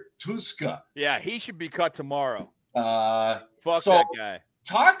 Derek Tuska. Yeah, he should be cut tomorrow. So- Fuck that guy.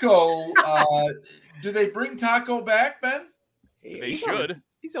 Taco, do they bring Taco back, Ben? They should.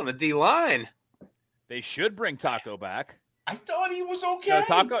 He's on a D line. They should bring Taco back. I thought he was okay.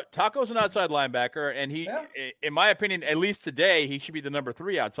 No, Taco's an outside linebacker, and he, Yeah. in my opinion, at least today, he should be the number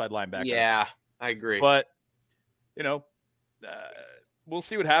 3 outside linebacker. Yeah, I agree. But, we'll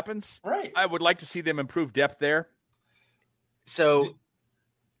see what happens. Right. I would like to see them improve depth there. So,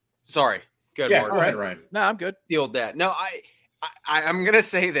 sorry. Good, Yeah, Mark. go ahead, Ryan. No, I'm good. Steal that. No, I'm gonna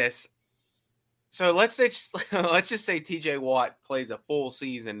say this. So let's just say TJ Watt plays a full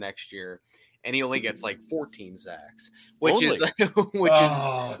season next year, and he only gets like 14 sacks, which is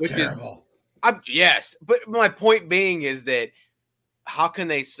terrible. yes. But my point being is that how can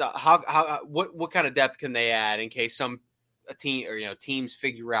they what kind of depth can they add in case teams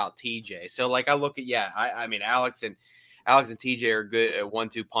figure out TJ? So like I look at I mean Alex and TJ are good at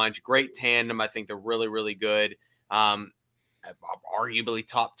 1-2 punch, great tandem. I think they're really really good. Arguably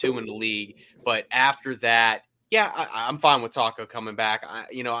top 2 in the league, but after that, I'm fine with Taco coming back.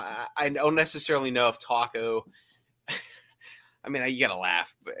 I don't necessarily know if Taco. I mean, you gotta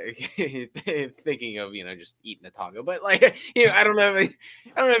laugh thinking of just eating a taco, but like I don't know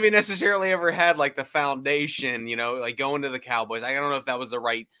if he necessarily ever had like the foundation, like going to the Cowboys. I don't know if that was the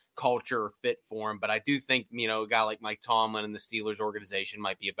right culture or fit for him, but I do think a guy like Mike Tomlin and the Steelers organization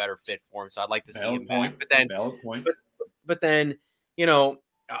might be a better fit for him. So I'd like to see him back. But then, Valid point. but then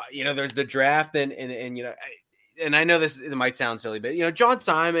there's the draft and I know it might sound silly, but John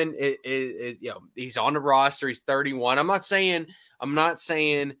Simon is he's on the roster. He's 31. I'm not saying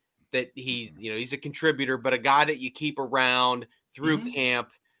that he's a contributor, but a guy that you keep around through camp.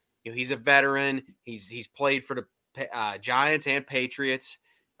 He's a veteran. He's played for the Giants and Patriots.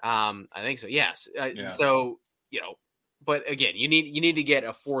 I think so. Yes. So but again, you need to get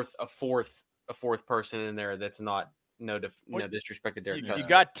a fourth person in there that's not no disrespect to Derek Cousins. You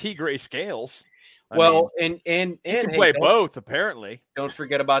got Tigray Scales. And he can play both, apparently. Don't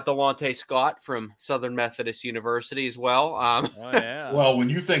forget about Delonte Scott from Southern Methodist University as well. Oh, yeah. Well, when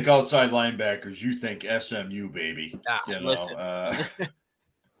you think outside linebackers, you think SMU, baby.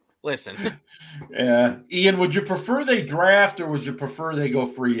 Listen. Yeah, Ian, would you prefer they draft or would you prefer they go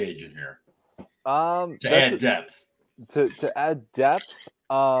free agent here to add depth? To add depth,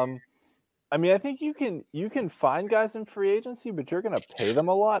 I mean, I think you can find guys in free agency, but you're going to pay them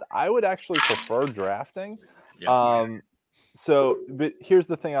a lot. I would actually prefer drafting. Yeah. But here's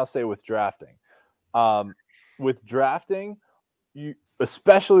the thing I'll say with drafting. With drafting, you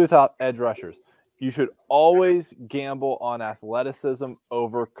especially without edge rushers, you should always gamble on athleticism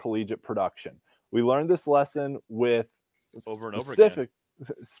over collegiate production. We learned this lesson with over and over again.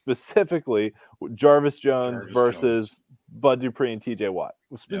 Specifically Jarvis Jones versus Bud Dupree and TJ Watt,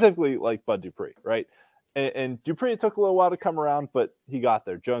 specifically like Bud Dupree, right? And Dupree took a little while to come around, but he got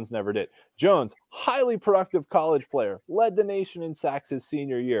there. Jones never did. Jones, highly productive college player, led the nation in sacks his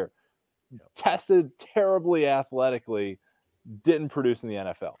senior year, tested terribly athletically, didn't produce in the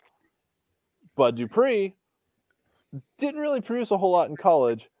NFL. Bud Dupree didn't really produce a whole lot in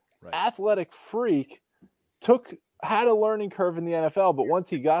college. Right. Athletic freak, had a learning curve in the NFL, but once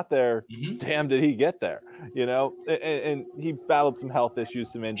he got there, damn, did he get there? And he battled some health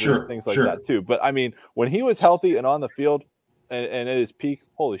issues, some injuries, things like that too. But I mean, when he was healthy and on the field and at his peak,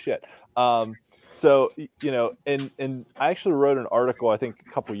 holy shit. And I actually wrote an article, I think a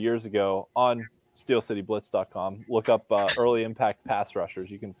couple years ago on SteelCityBlitz.com. Look up early impact pass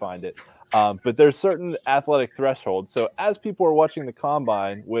rushers. You can find it. But there's certain athletic thresholds. So as people are watching the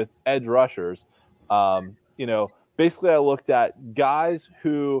combine with edge rushers, basically I looked at guys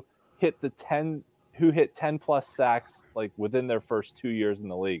who hit 10 plus sacks like within their first 2 years in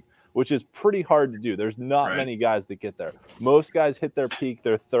the league, which is pretty hard to do. There's not many guys that get there. Most guys hit their peak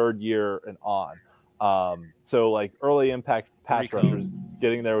their third year and on. So like early impact pass rushers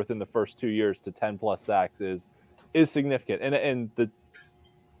getting there within the first 2 years to 10 plus sacks is significant. And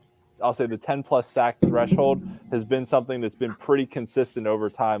I'll say the 10 plus sack threshold has been something that's been pretty consistent over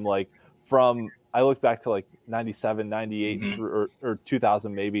time. Like from I look back to like 97, 98 Mhm. through, or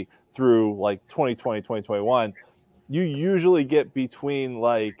 2000 maybe through like 2020, 2021. You usually get between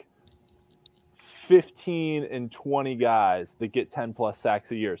like 15 and 20 guys that get 10 plus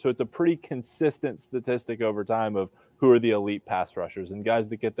sacks a year. So it's a pretty consistent statistic over time of who are the elite pass rushers, and guys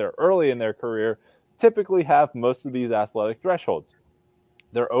that get there early in their career typically have most of these athletic thresholds.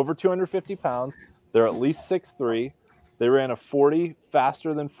 They're over 250 pounds. They're at least 6'3". They ran a 40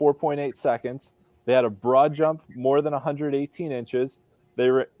 faster than 4.8 seconds. They had a broad jump more than 118 inches. They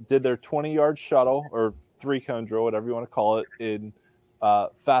did their 20-yard shuttle or three-cone drill, whatever you want to call it, in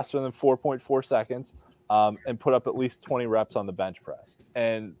faster than 4.4 seconds, and put up at least 20 reps on the bench press.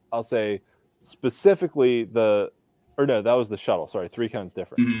 And I'll say specifically that was the shuttle. Sorry, three cones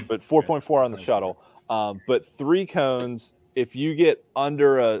different, but 4.4 on the shuttle. But three cones, if you get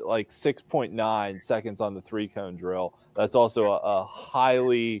under like 6.9 seconds on the three cone drill, that's also a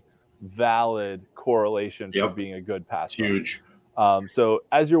highly valid correlation for being a good pass rusher. Huge. So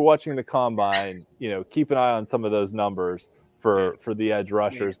as you're watching the combine, keep an eye on some of those numbers for the edge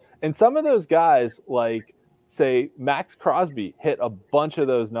rushers. And some of those guys, like say Max Crosby, hit a bunch of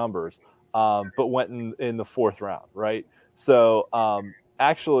those numbers, but went in the fourth round, right? So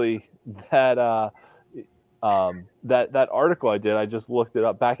actually that article I did, I just looked it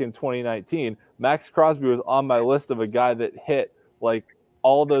up back in 2019. Max Crosby was on my list of a guy that hit like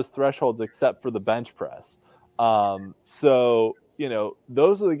all those thresholds except for the bench press. So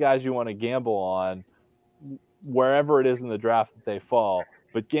those are the guys you want to gamble on wherever it is in the draft that they fall,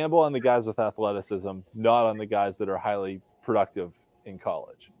 but gamble on the guys with athleticism, not on the guys that are highly productive in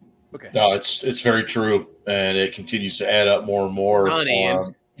college. Okay. No, it's very true, and it continues to add up more and more.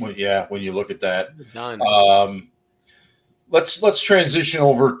 When you look at that. Let's transition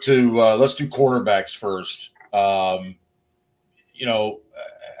over to let's do cornerbacks first.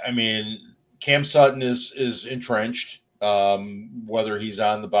 Cam Sutton is entrenched, whether he's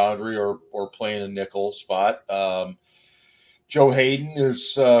on the boundary or playing a nickel spot. Joe Hayden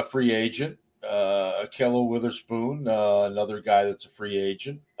is a free agent. Ahkello Witherspoon, another guy that's a free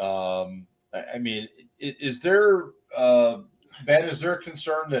agent. Is there Ben? Is there a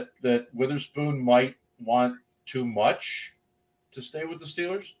concern that Witherspoon might want too much to stay with the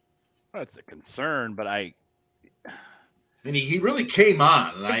Steelers? Well, it's a concern, but he really came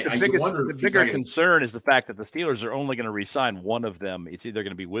on, and the bigger concern is the fact that the Steelers are only going to re-sign one of them. It's either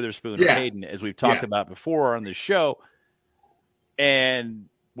going to be Witherspoon or Hayden, as we've talked about before on the show. And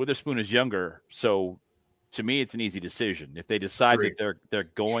Witherspoon is younger, so to me, it's an easy decision. If they decide that they're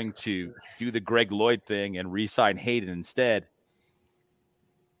going to do the Greg Lloyd thing and re-sign Hayden instead,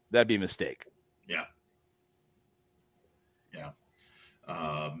 that'd be a mistake. Yeah.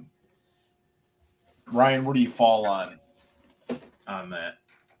 Ryan, where do you fall on that?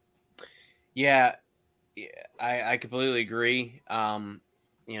 Yeah, I completely agree. I'd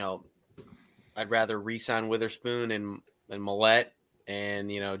rather re-sign Witherspoon and Millette. And,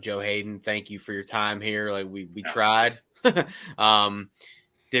 Joe Hayden, thank you for your time here. Like we tried, did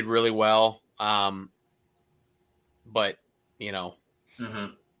really well. But,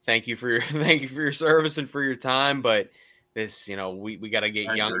 thank you for your service and for your time. But this, we got to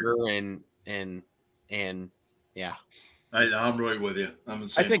get younger and yeah. I'm right with you. I'm in the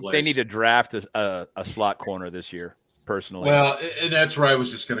same I think place. they need to draft a slot corner this year. Personally, well, and that's where I was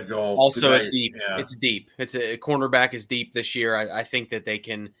just going to go. Also, it's deep. It's a cornerback is deep this year. I think that they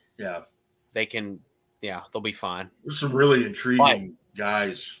can. Yeah, they'll be fine. There's some really intriguing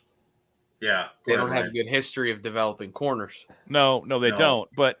guys. Yeah, they don't have a good history of developing corners. No, they don't.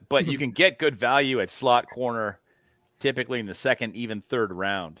 But you can get good value at slot corner, typically in the second, even third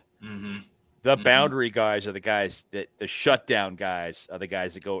round. Mm-hmm. The boundary guys are the guys the shutdown guys are the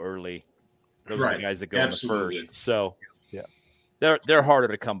guys that go early. Those are the guys that go in the first. So, they're harder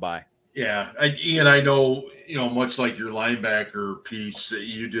to come by. Yeah, Ian, I know, much like your linebacker piece,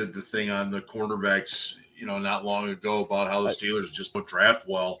 you did the thing on the cornerbacks, not long ago about how the Steelers just don't draft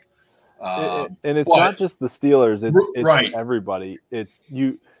well. And it's not just the Steelers; it's everybody. It's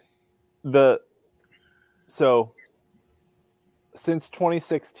you. So since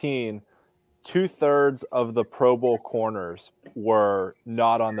 2016. 2/3 of the Pro Bowl corners were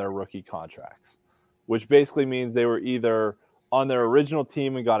not on their rookie contracts, which basically means they were either on their original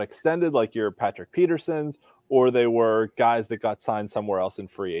team and got extended, like your Patrick Petersons, or they were guys that got signed somewhere else in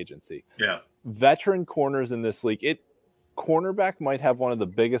free agency. Yeah. Veteran corners in this league, cornerback might have one of the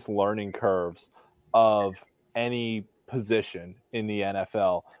biggest learning curves of any position in the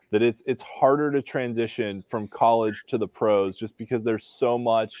NFL, that it's harder to transition from college to the pros just because there's so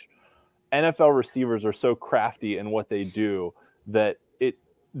much. NFL receivers are so crafty in what they do that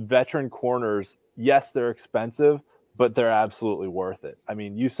veteran corners, yes, they're expensive, but they're absolutely worth it. I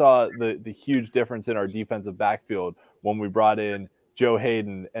mean, you saw the huge difference in our defensive backfield when we brought in Joe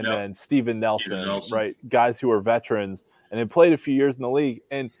Hayden and then Steven Nelson, right? Guys who are veterans and had played a few years in the league.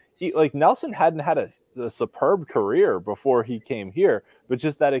 And Nelson hadn't had a superb career before he came here, but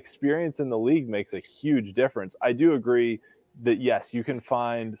just that experience in the league makes a huge difference. I do agree that, yes, you can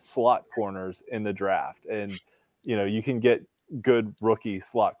find slot corners in the draft and, you can get good rookie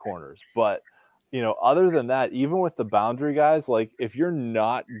slot corners. But, other than that, even with the boundary guys, like if you're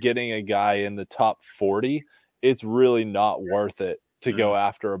not getting a guy in the top 40, it's really not worth it to go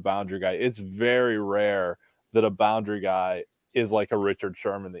after a boundary guy. It's very rare that a boundary guy is like a Richard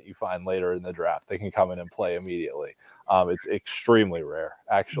Sherman that you find later in the draft. They can come in and play immediately. It's extremely rare,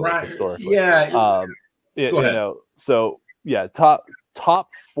 actually, historically. Yeah. So top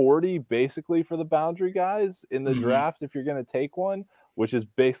 40 basically for the boundary guys in the draft if you're going to take one, which is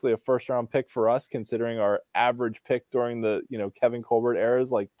basically a first round pick for us, considering our average pick during the Kevin Colbert era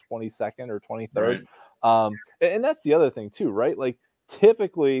is like 22nd or 23rd. Right. And that's the other thing too, right? Like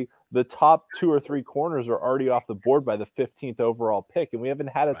typically the top 2 or 3 corners are already off the board by the 15th overall pick, and we haven't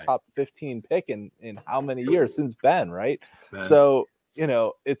had a top 15 pick in how many years since Ben, right? So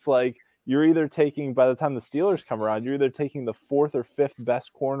it's like you're either taking, by the time the Steelers come around, you're either taking the 4th or 5th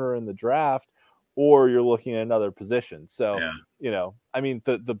best corner in the draft, or you're looking at another position. So, I mean,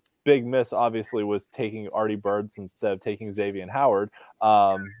 the big miss obviously was taking Artie Burns instead of taking Xavier Howard.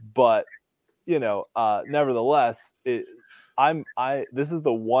 But, nevertheless, this is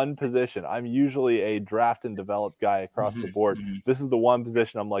the one position. I'm usually a draft and develop guy across the board. This is the one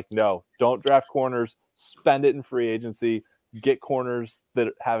position I'm like, no, don't draft corners, spend it in free agency, get corners that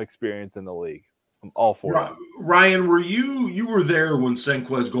have experience in the league. I'm all for it. Ryan, you were there when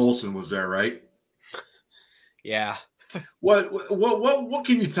Senquez Golson was there, right? Yeah. What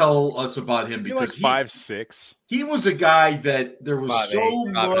can you tell us about him? Because 5'6". He was a guy that there was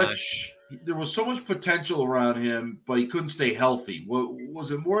so much potential around him, but he couldn't stay healthy.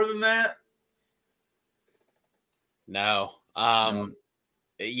 Was it more than that? No.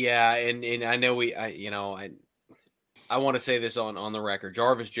 Yeah, and I know I want to say this on the record.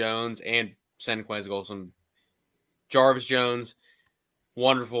 Jarvis Jones and Senquez Golson. Jarvis Jones,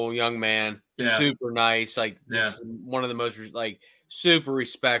 wonderful young man, super nice, just one of the most super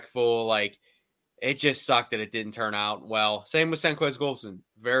respectful. Like it just sucked that it didn't turn out well. Same with Senquez Golson.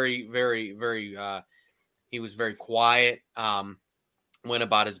 Very, very, very. He was very quiet. Went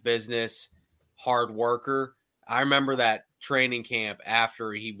about his business. Hard worker. I remember that training camp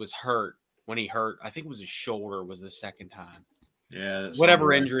after he was hurt. When he hurt, I think it was his shoulder. Was the second time. Yeah.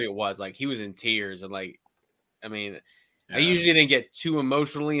 Whatever injury it was, he was in tears and I usually didn't get too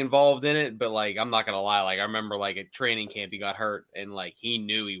emotionally involved in it, but I'm not gonna lie. I remember at training camp he got hurt and he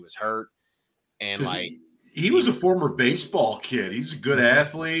knew he was hurt, and he was a former baseball kid. He's a good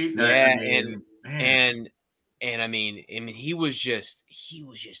athlete. Yeah, and I mean he was just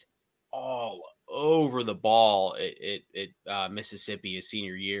all over the ball at Mississippi his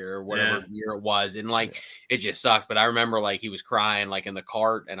senior year or whatever year it was, and it just sucked. But I remember he was crying in the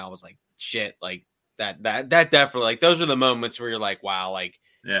cart, and I was like, shit, that definitely those are the moments where you're like, wow, what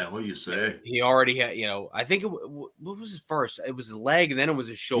do you say? He already had, I think what was his first? It was his leg, and then it was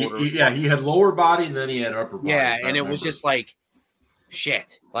his shoulder. He had lower body, and then he had upper body. Yeah, and it was just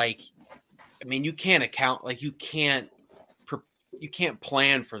shit. I mean, you can't account, you can't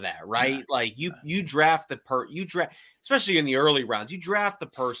plan for that, right? Yeah. You draft especially in the early rounds, you draft the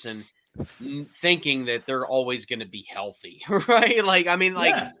person thinking that they're always going to be healthy, right?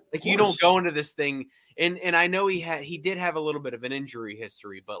 You don't go into this thing, and I know he did have a little bit of an injury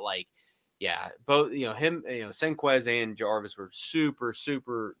history, but both him, Senquez and Jarvis were super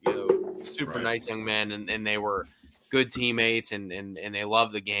nice young men, and they were good teammates, and they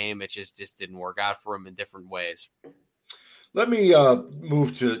loved the game. It just didn't work out for them in different ways. Let me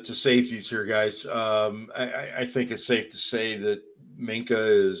move to safeties here, guys. I think it's safe to say that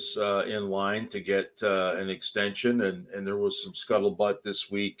Minkah is in line to get an extension, and there was some scuttlebutt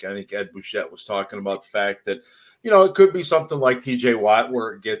this week. I think Ed Bouchette was talking about the fact that, it could be something like TJ Watt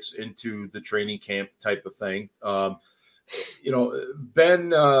where it gets into the training camp type of thing.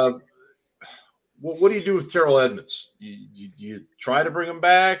 Ben, what do you do with Terrell Edmonds? You try to bring him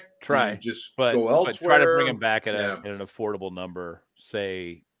back? Try. Go elsewhere? But try to bring him back at an affordable number.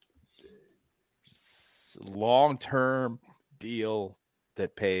 Say long-term deal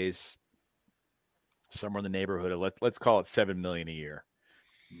that pays somewhere in the neighborhood of let's call it $7 million a year,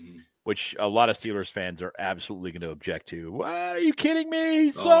 which a lot of Steelers fans are absolutely going to object to. What, are you kidding me?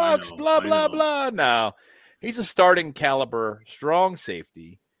 He sucks. Blah blah blah. No, he's a starting caliber, strong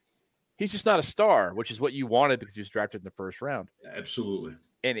safety He's just not a star, which is what you wanted because he was drafted in the first round. Absolutely.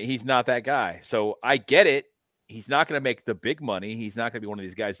 And he's not that guy. So I get it. He's not going to make the big money. He's not going to be one of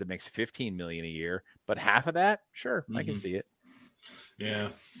these guys that makes $15 million a year, but half of that, sure, I can see it. Yeah.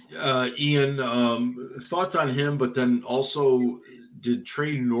 Ian, thoughts on him, but then also, did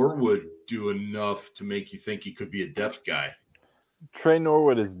Trey Norwood do enough to make you think he could be a depth guy? Trey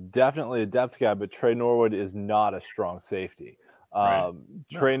Norwood is definitely a depth guy, but Trey Norwood is not a strong safety. Right.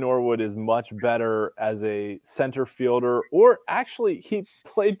 Trey Norwood is much better as a center fielder, or actually he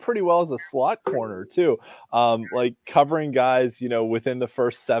played pretty well as a slot corner too. Like covering guys, within the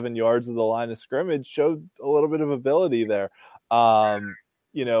first 7 yards of the line of scrimmage, showed a little bit of ability there. But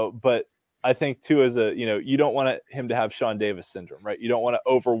I think too, as you don't want him to have Sean Davis syndrome, right? You don't want to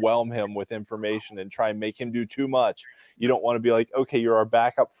overwhelm him with information and try and make him do too much. You don't want to be like, okay, you're our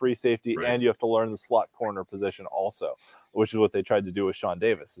backup free safety, right, and you have to learn the slot corner position also, which is what they tried to do with Sean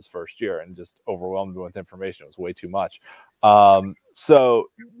Davis his first year, and just overwhelmed him with information. It was way too much. So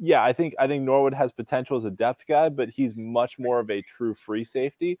yeah, I think Norwood has potential as a depth guy, but he's much more of a true free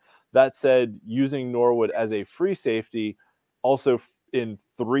safety. That said, using Norwood as a free safety also in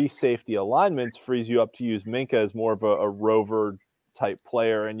 3 safety alignments frees you up to use Minkah as more of a rover type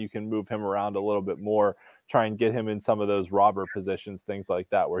player, and you can move him around a little bit more, try and get him in some of those robber positions, things like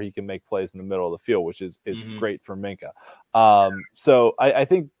that, where he can make plays in the middle of the field, which is great for Minkah. So I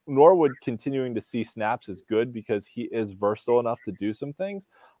think Norwood continuing to see snaps is good because he is versatile enough to do some things.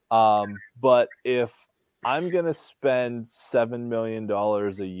 But if I'm going to spend $7 million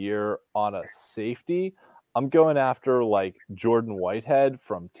a year on a safety, I'm going after like Jordan Whitehead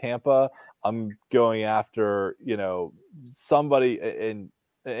from Tampa. I'm going after, somebody,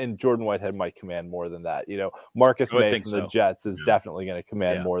 and Jordan Whitehead might command more than that. Marcus May from the Jets is definitely going to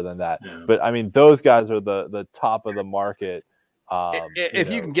command more than that. Yeah. But I mean, those guys are the top of the market. If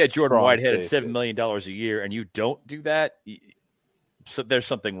you can get Jordan Whitehead at $7 million a year and you don't do that, so there's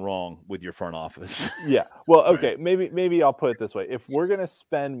something wrong with your front office. Yeah. Well, okay. Maybe I'll put it this way. If we're going to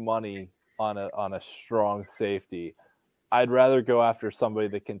spend money on a strong safety, I'd rather go after somebody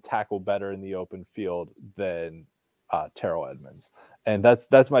that can tackle better in the open field than Terrell Edmunds. And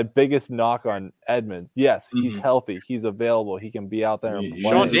that's my biggest knock on Edmunds. Yes, he's healthy. He's available. He can be out there. And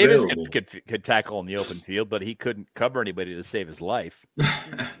Sean Davis could tackle in the open field, but he couldn't cover anybody to save his life.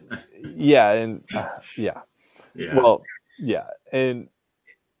 Yeah. And well, yeah. And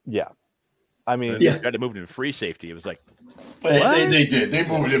yeah. I mean, tried to move him to free safety. It was like, they did. They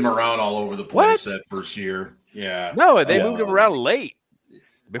moved him around all over the place that first year. Yeah. No, they moved him around late.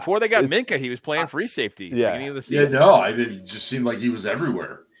 Before they got Minkah, he was playing free safety. Beginning of the season. Yeah, no, it just seemed like he was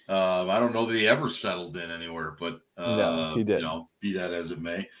everywhere. I don't know that he ever settled in anywhere, but no, he did. Be that as it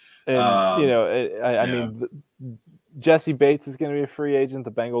may. And I mean, Jesse Bates is going to be a free agent.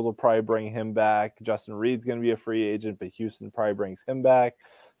 The Bengals will probably bring him back. Justin Reed's going to be a free agent, but Houston probably brings him back.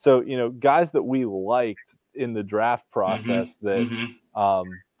 So guys that we liked in the draft process the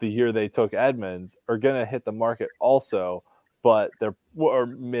year they took Edmunds are going to hit the market also, but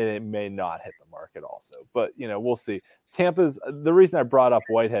may not hit the market also. But we'll see. Tampa's the reason I brought up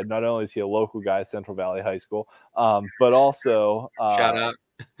Whitehead. Not only is he a local guy, Central Valley High School, but also shout out.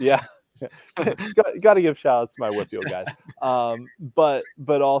 Yeah, got to give shout outs to my Whitfield guys. But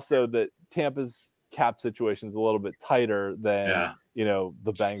also that Tampa's cap situation is a little bit tighter than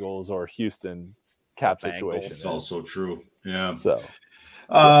the Bengals or Houston cap situation. That's also true. Yeah. So,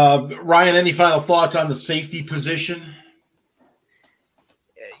 Ryan, any final thoughts on the safety position?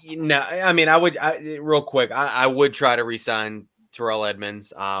 No, I mean, I would real quick. I would try to re-sign Terrell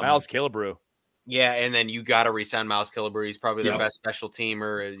Edmunds, Miles Killebrew. Yeah, and then you got to re-sign Miles Killebrew. He's probably their best special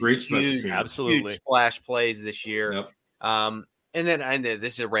teamer. Great special team. Absolutely huge splash plays this year. Yep. And then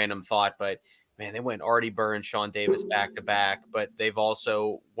this is a random thought, but man, they went Artie Burns, Sean Davis back to back, but they've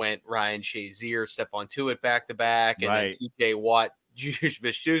also went Ryan Shazier, Stephon Tuitt back to back, and then TJ Watt, Juju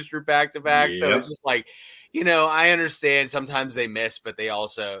Smith-Schuster back to back. So it's just like, I understand sometimes they miss, but they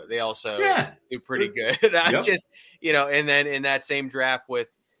also do pretty good. I just, and then in that same draft with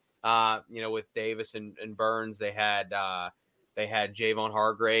Davis and Burns, they had Javon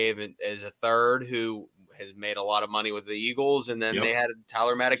Hargrave as a third, who has made a lot of money with the Eagles, and then they had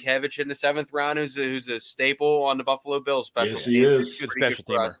Tyler Matakevich in the 7th round, who's a staple on the Buffalo Bills special team. Yes, he is. Good special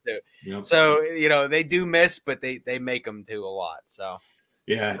teamer too. Yep. So they do miss, but they make them too a lot. So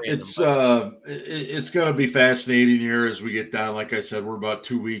yeah, it's going to be fascinating here as we get down. Like I said, we're about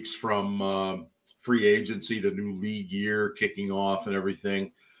 2 weeks from free agency, the new league year kicking off, and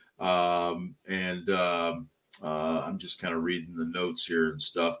everything. I'm just kind of reading the notes here and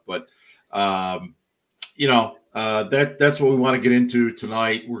stuff, but That's what we want to get into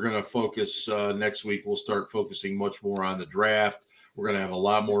tonight. We're going to focus next week. We'll start focusing much more on the draft. We're going to have a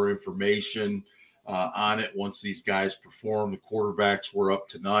lot more information on it once these guys perform. The quarterbacks were up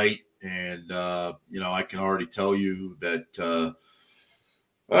tonight, and I can already tell you that.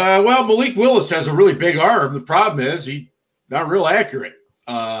 Malik Willis has a really big arm. The problem is he's not real accurate.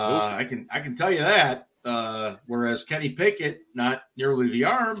 I can tell you that. Whereas Kenny Pickett, not nearly the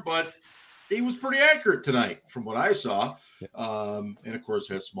arm, but he was pretty accurate tonight from what I saw. And of course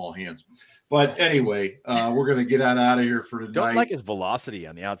has small hands. But anyway, we're going to get out of here for tonight. Don't like his velocity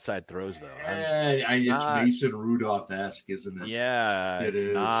on the outside throws, though. It's Mason Rudolph-esque, isn't it? Yeah,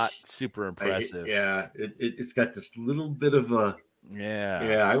 it's not super impressive. It's got this little bit of a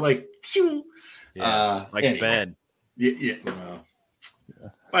I like like Ben. Yeah.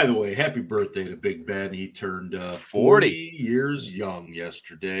 By the way, happy birthday to Big Ben. He turned 40 years young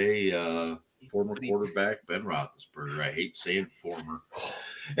yesterday. Former quarterback Ben Roethlisberger. I hate saying former.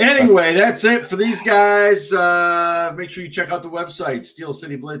 Anyway, that's it for these guys. Make sure you check out the website,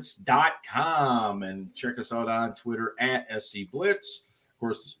 steelcityblitz.com, and check us out on Twitter at SCBlitz. Of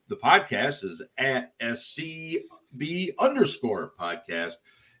course, the podcast is at SCB_podcast,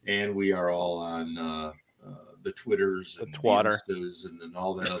 and we are all on the Twitters and the Instas and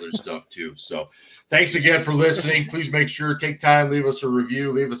all that other stuff too. So thanks again for listening. Please make sure, take time, leave us a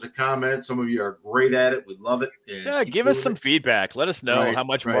review, leave us a comment. Some of you are great at it. We love it. Give us some feedback. Let us know how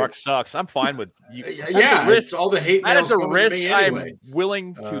much Mark sucks. I'm fine with you. It's all the hate. That is a risk I'm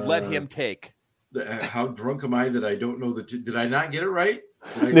willing to let him take. How drunk am I that I don't know did I not get it right?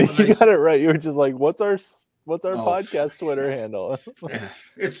 You got it right. You were just like, what's our podcast Twitter handle?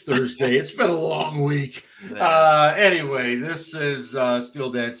 It's Thursday. It's been a long week. Anyway, this is Steel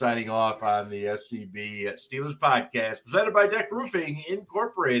Dan signing off on the SCB Steelers podcast presented by Deck Roofing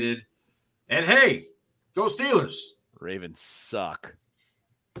Incorporated. And hey, go Steelers. Ravens suck.